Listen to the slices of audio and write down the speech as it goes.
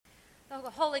The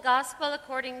Holy Gospel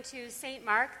according to St.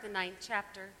 Mark, the 9th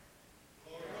chapter.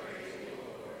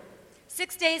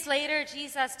 6 days later,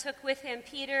 Jesus took with him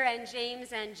Peter and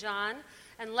James and John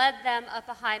and led them up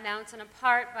a high mountain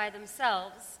apart by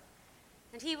themselves.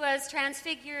 And he was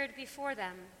transfigured before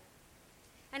them.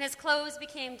 And his clothes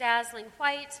became dazzling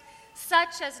white,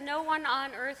 such as no one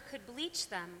on earth could bleach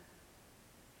them.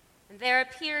 And there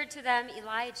appeared to them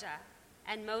Elijah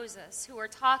and Moses, who were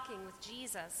talking with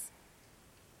Jesus.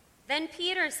 Then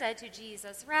Peter said to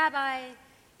Jesus, "Rabbi,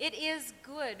 it is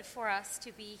good for us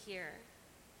to be here.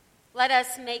 Let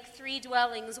us make 3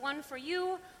 dwellings, one for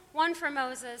you, one for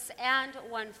Moses, and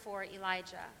one for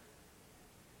Elijah."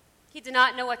 He did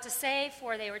not know what to say,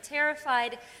 for they were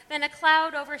terrified. Then a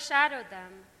cloud overshadowed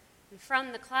them, and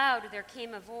from the cloud there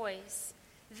came a voice,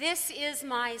 "This is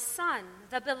my Son,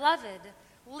 the beloved.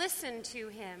 Listen to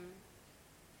him."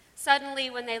 Suddenly,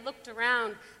 when they looked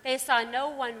around, they saw no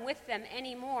one with them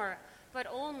anymore, but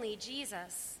only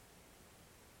Jesus.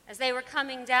 As they were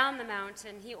coming down the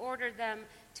mountain, he ordered them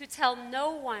to tell no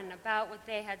one about what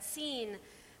they had seen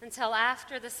until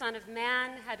after the Son of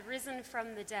Man had risen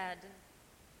from the dead.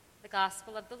 The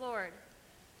Gospel of the Lord.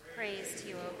 Praise to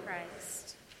you, O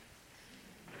Christ.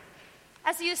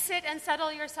 As you sit and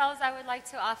settle yourselves, I would like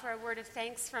to offer a word of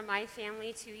thanks from my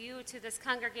family to you, to this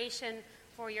congregation,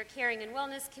 for your Caring and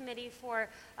Wellness Committee, for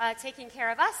taking care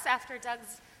of us after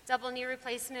Doug's double knee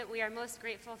replacement. We are most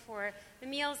grateful for the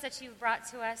meals that you've brought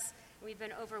to us. We've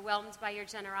been overwhelmed by your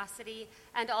generosity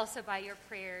and also by your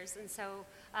prayers. And so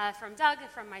from Doug,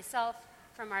 from myself,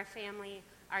 from our family,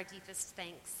 our deepest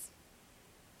thanks.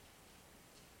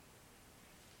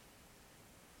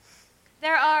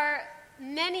 There are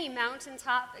many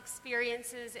mountaintop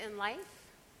experiences in life.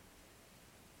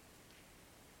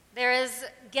 There is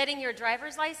getting your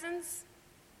driver's license,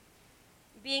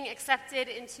 being accepted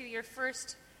into your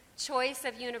first choice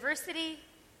of university,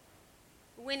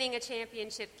 winning a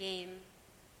championship game.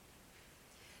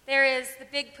 There is the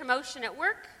big promotion at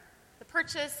work, the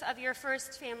purchase of your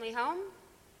first family home,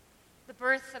 the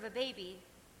birth of a baby.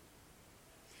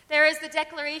 There is the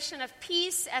declaration of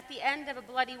peace at the end of a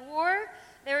bloody war.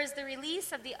 There is the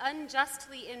release of the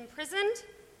unjustly imprisoned.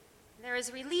 There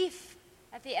is relief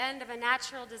at the end of a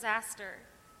natural disaster.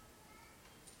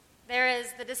 There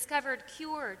is the discovered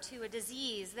cure to a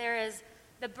disease. There is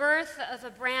the birth of a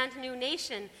brand new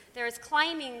nation. There is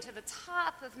climbing to the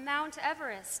top of Mount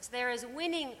Everest. There is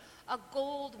winning a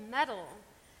gold medal.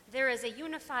 There is a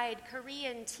unified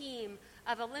Korean team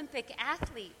of Olympic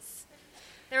athletes.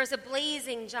 There is a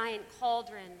blazing giant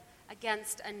cauldron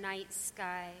against a night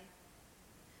sky.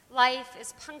 Life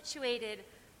is punctuated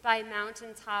by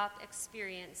mountaintop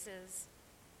experiences.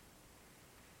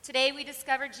 Today we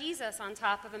discover Jesus on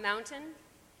top of a mountain.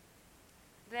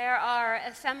 There are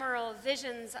ephemeral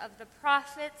visions of the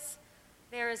prophets.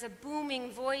 There is a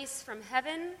booming voice from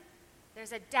heaven.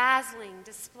 There's a dazzling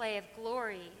display of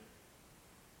glory.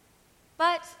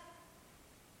 But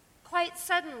quite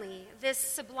suddenly, this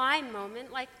sublime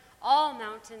moment, like all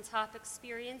mountaintop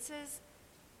experiences,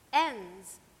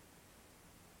 ends.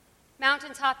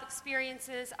 Mountaintop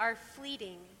experiences are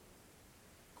fleeting.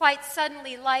 Quite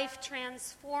suddenly, life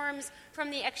transforms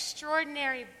from the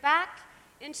extraordinary back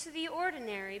into the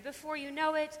ordinary. Before you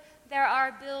know it, there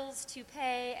are bills to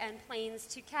pay and planes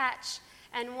to catch,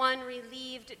 and one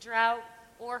relieved drought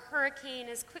or hurricane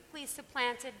is quickly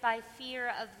supplanted by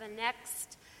fear of the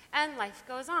next, and life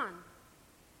goes on.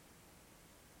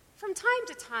 From time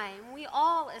to time, we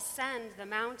all ascend the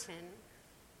mountain,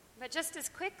 but just as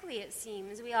quickly, it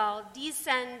seems, we all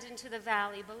descend into the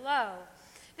valley below.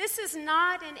 This is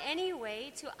not in any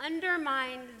way to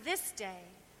undermine this day,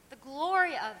 the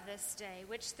glory of this day,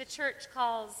 which the church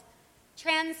calls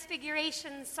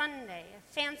Transfiguration Sunday,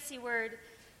 a fancy word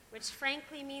which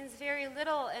frankly means very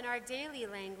little in our daily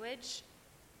language.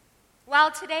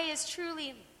 While today is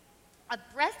truly a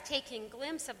breathtaking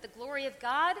glimpse of the glory of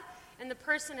God in the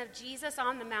person of Jesus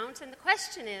on the mountain, the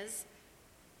question is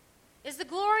the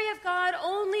glory of God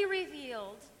only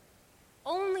revealed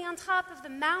only on top of the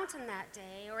mountain that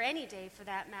day, or any day for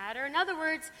that matter? In other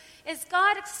words, is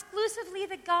God exclusively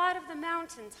the God of the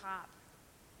mountaintop?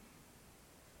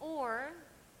 Or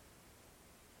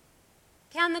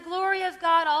can the glory of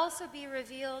God also be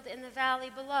revealed in the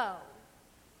valley below,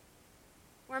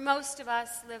 where most of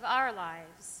us live our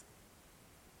lives?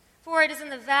 For it is in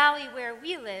the valley where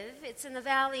we live, it's in the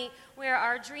valley where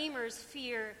our dreamers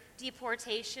fear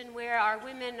deportation, where our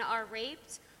women are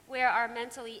raped, where our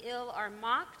mentally ill are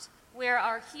mocked, where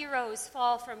our heroes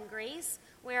fall from grace,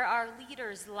 where our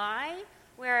leaders lie,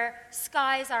 where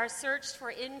skies are searched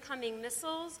for incoming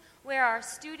missiles, where our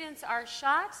students are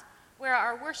shot, where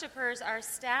our worshipers are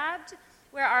stabbed,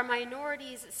 where our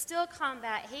minorities still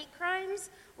combat hate crimes,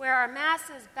 where our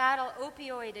masses battle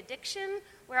opioid addiction,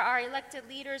 where our elected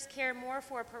leaders care more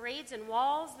for parades and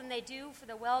walls than they do for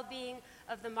the well-being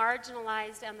of the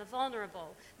marginalized and the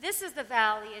vulnerable. This is the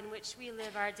valley in which we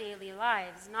live our daily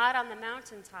lives, not on the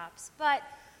mountaintops. But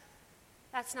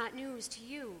that's not news to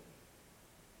you.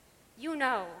 You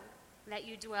know that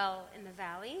you dwell in the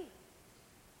valley.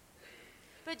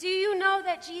 But do you know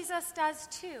that Jesus does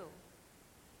too?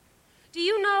 Do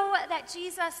you know that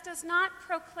Jesus does not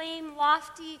proclaim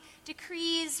lofty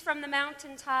decrees from the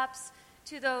mountaintops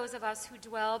to those of us who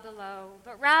dwell below,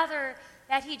 but rather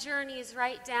that he journeys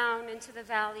right down into the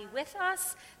valley with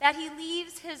us, that he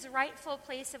leaves his rightful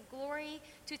place of glory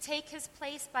to take his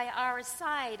place by our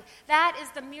side? That is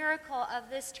the miracle of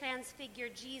this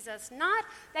transfigured Jesus. Not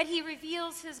that he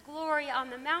reveals his glory on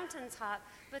the mountaintop,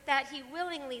 but that he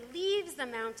willingly leaves the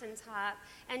mountaintop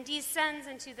and descends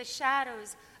into the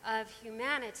shadows of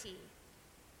humanity.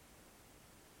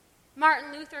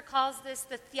 Martin Luther calls this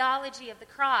the theology of the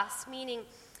cross, meaning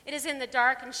it is in the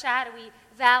dark and shadowy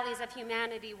valleys of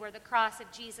humanity where the cross of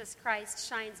Jesus Christ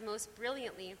shines most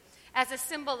brilliantly, as a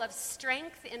symbol of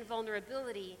strength in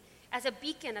vulnerability, as a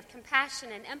beacon of compassion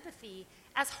and empathy,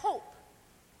 as hope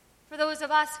for those of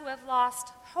us who have lost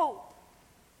hope.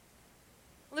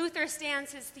 Luther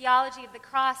stands his theology of the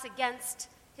cross against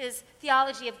his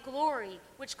theology of glory,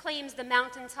 which claims the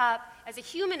mountaintop as a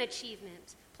human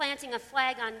achievement, planting a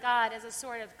flag on God as a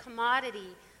sort of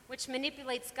commodity, which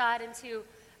manipulates God into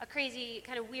a crazy,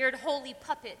 kind of weird, holy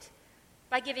puppet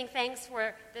by giving thanks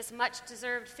for this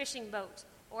much-deserved fishing boat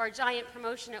or a giant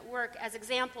promotion at work as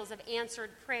examples of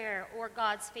answered prayer or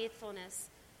God's faithfulness,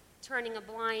 turning a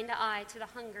blind eye to the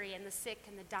hungry and the sick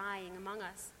and the dying among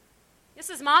us. This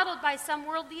is modeled by some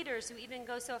world leaders who even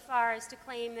go so far as to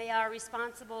claim they are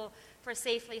responsible for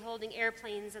safely holding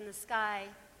airplanes in the sky,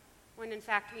 when in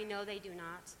fact we know they do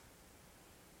not.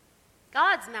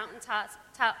 God's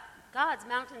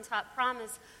mountaintop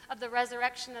promise of the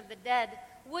resurrection of the dead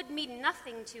would mean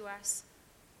nothing to us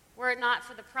were it not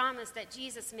for the promise that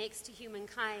Jesus makes to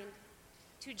humankind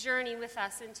to journey with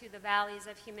us into the valleys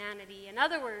of humanity. In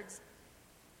other words,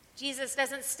 Jesus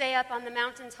doesn't stay up on the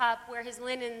mountaintop where his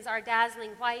linens are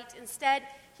dazzling white. Instead,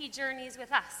 he journeys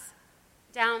with us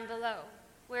down below,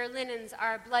 where linens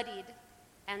are bloodied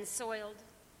and soiled.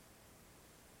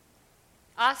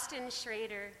 Austin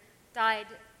Schrader died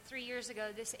 3 years ago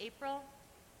this April,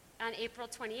 on April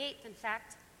 28th, in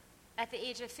fact, at the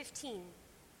age of 15.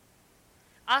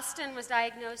 Austin was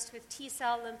diagnosed with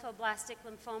T-cell lymphoblastic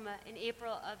lymphoma in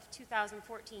April of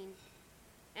 2014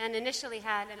 and initially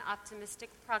had an optimistic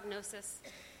prognosis.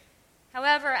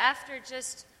 However, after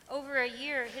just over a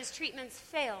year, his treatments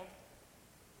failed,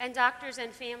 and doctors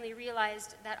and family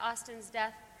realized that Austin's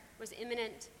death was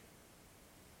imminent.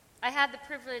 I had the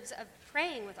privilege of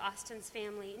praying with Austin's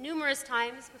family numerous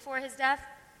times before his death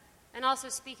and also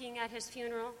speaking at his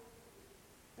funeral.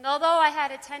 And although I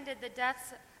had attended the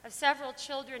deaths of several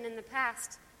children in the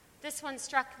past, this one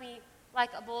struck me like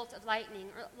a bolt of lightning,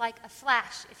 or like a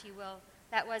flash, if you will.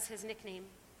 That was his nickname.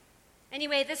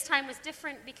 Anyway, this time was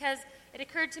different because it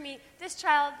occurred to me this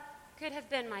child could have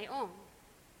been my own.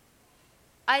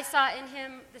 I saw in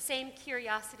him the same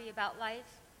curiosity about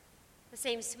life, the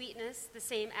same sweetness, the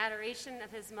same adoration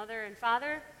of his mother and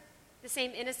father, the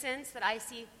same innocence that I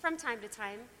see from time to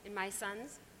time in my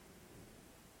sons.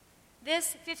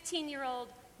 This 15-year-old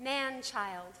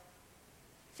man-child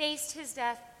faced his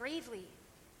death bravely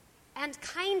and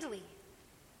kindly,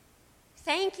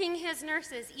 thanking his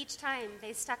nurses each time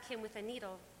they stuck him with a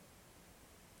needle.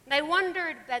 And I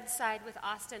wondered bedside with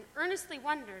Austin, earnestly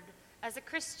wondered, as a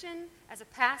Christian, as a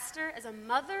pastor, as a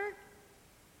mother,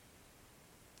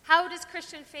 how does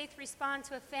Christian faith respond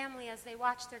to a family as they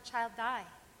watch their child die?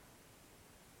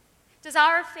 Does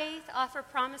our faith offer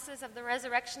promises of the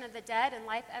resurrection of the dead and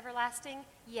life everlasting?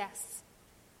 Yes.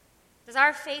 Does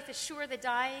our faith assure the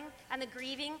dying and the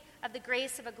grieving of the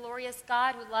grace of a glorious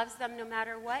God who loves them no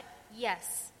matter what?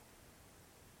 Yes.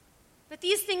 But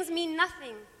these things mean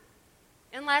nothing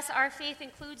unless our faith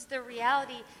includes the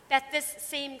reality that this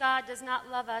same God does not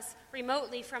love us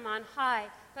remotely from on high,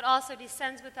 but also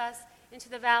descends with us into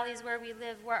the valleys where we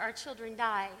live, where our children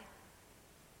die,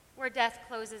 where death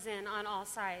closes in on all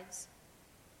sides.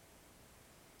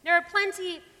 There are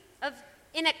plenty of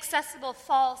inaccessible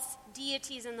false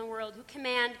deities in the world who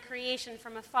command creation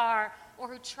from afar or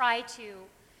who try to,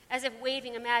 as if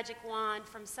waving a magic wand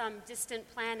from some distant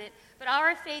planet. But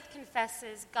our faith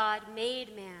confesses God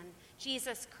made man,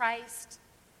 Jesus Christ,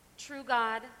 true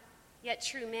God, yet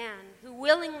true man, who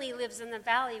willingly lives in the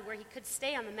valley where he could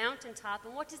stay on the mountaintop.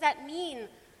 And what does that mean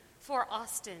for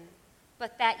Austin,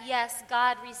 but that, yes,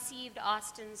 God received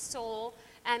Austin's soul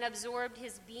and absorbed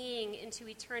his being into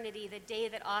eternity the day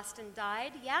that Austin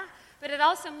died, yeah, but it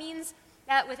also means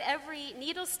that with every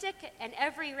needle stick and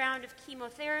every round of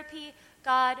chemotherapy,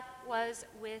 God was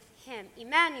with him.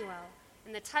 Emmanuel,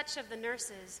 in the touch of the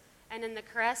nurses and in the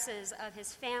caresses of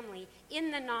his family,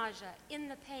 in the nausea, in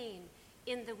the pain,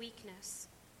 in the weakness.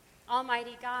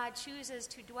 Almighty God chooses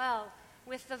to dwell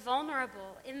with the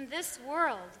vulnerable in this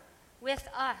world, with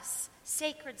us,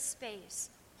 sacred space,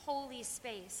 holy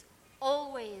space,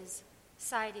 always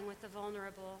siding with the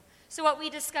vulnerable. So what we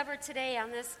discovered today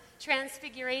on this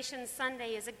Transfiguration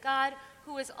Sunday is a God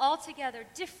who is altogether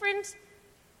different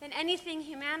than anything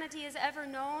humanity has ever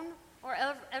known or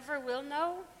ever will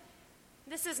know.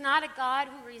 This is not a God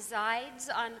who resides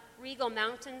on regal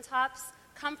mountaintops,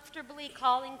 comfortably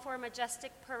calling for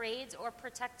majestic parades or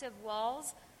protective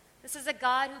walls. This is a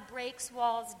God who breaks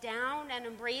walls down and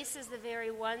embraces the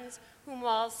very ones whom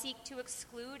walls seek to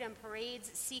exclude and parades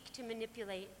seek to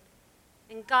manipulate.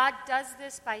 And God does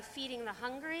this by feeding the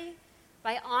hungry,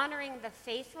 by honoring the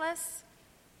faithless,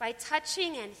 by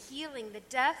touching and healing the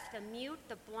deaf, the mute,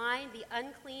 the blind, the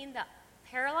unclean, the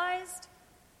paralyzed,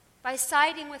 by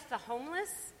siding with the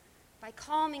homeless, by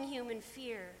calming human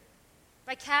fear,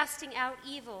 by casting out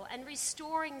evil and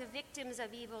restoring the victims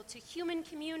of evil to human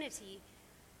community,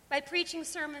 by preaching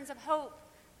sermons of hope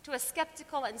to a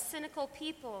skeptical and cynical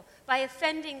people, by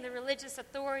offending the religious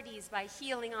authorities, by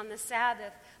healing on the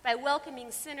Sabbath, by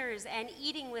welcoming sinners and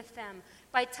eating with them,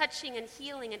 by touching and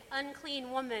healing an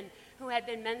unclean woman who had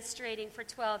been menstruating for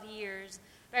 12 years,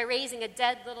 by raising a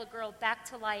dead little girl back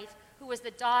to life who was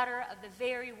the daughter of the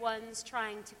very ones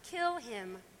trying to kill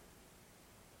him.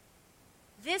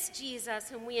 This Jesus,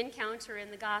 whom we encounter in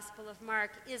the Gospel of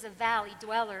Mark, is a valley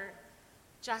dweller,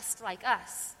 just like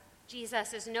us.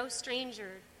 Jesus is no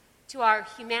stranger to our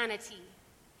humanity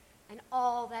and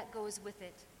all that goes with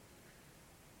it.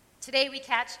 Today we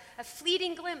catch a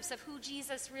fleeting glimpse of who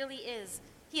Jesus really is.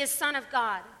 He is Son of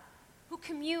God, who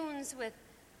communes with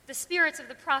the spirits of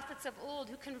the prophets of old,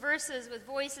 who converses with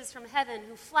voices from heaven,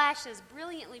 who flashes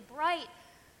brilliantly bright,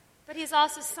 but he is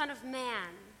also Son of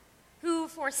Man, who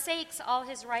forsakes all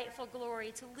his rightful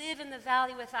glory to live in the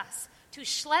valley with us, to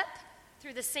schlep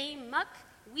through the same muck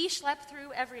we schlep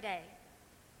through every day.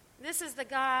 This is the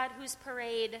God whose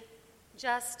parade,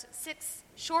 just 6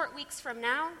 short weeks from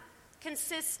now,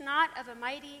 consists not of a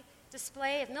mighty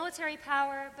display of military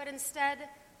power, but instead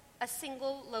a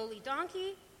single lowly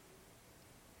donkey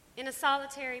in a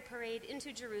solitary parade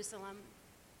into Jerusalem,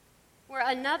 where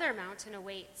another mountain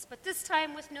awaits, but this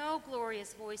time with no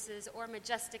glorious voices or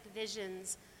majestic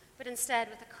visions, but instead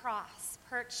with a cross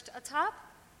perched atop,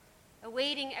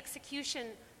 awaiting execution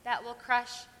that will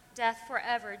crush death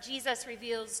forever. Jesus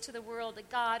reveals to the world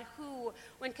a God who,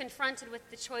 when confronted with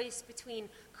the choice between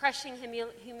crushing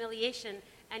humiliation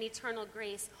and eternal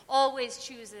grace, always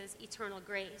chooses eternal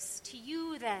grace. To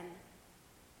you, then,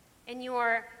 in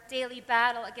your daily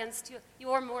battle against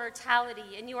your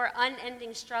mortality, in your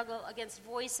unending struggle against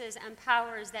voices and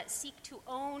powers that seek to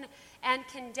own and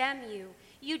condemn you,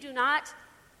 you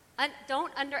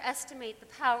don't underestimate the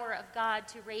power of God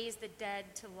to raise the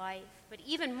dead to life. But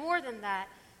even more than that,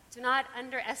 do not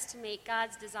underestimate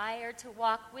God's desire to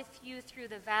walk with you through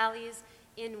the valleys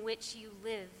in which you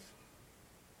live.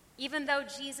 Even though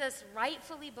Jesus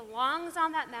rightfully belongs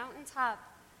on that mountaintop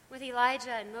with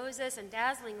Elijah and Moses and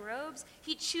dazzling robes,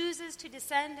 he chooses to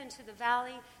descend into the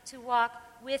valley to walk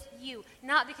with you,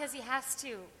 not because he has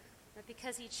to, but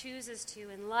because he chooses to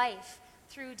in life,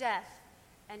 through death,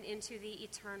 and into the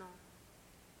eternal.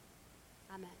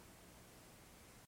 Amen.